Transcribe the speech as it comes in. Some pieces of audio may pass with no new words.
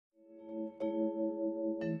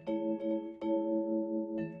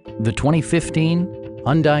The 2015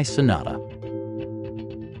 Hyundai Sonata.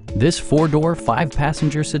 This four-door,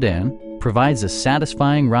 five-passenger sedan provides a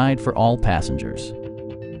satisfying ride for all passengers.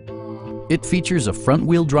 It features a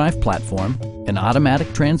front-wheel drive platform, an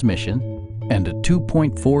automatic transmission, and a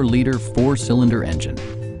 2.4-liter four-cylinder engine.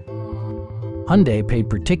 Hyundai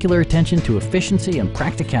paid particular attention to efficiency and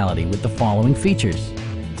practicality with the following features: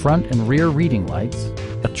 front and rear reading lights,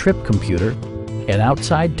 a trip computer, an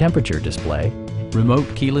outside temperature display, remote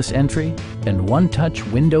keyless entry, and one-touch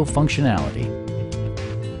window functionality.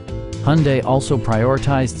 Hyundai also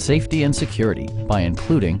prioritized safety and security by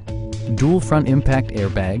including dual front impact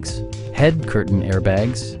airbags, head curtain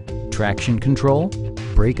airbags, traction control,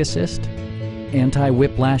 brake assist,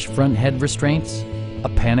 anti-whiplash front head restraints, a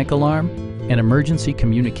panic alarm, an emergency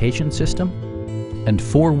communication system, and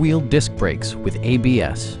four-wheel disc brakes with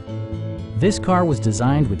ABS. This car was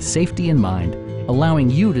designed with safety in mind, allowing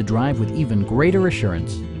you to drive with even greater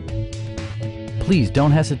assurance. Please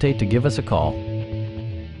don't hesitate to give us a call.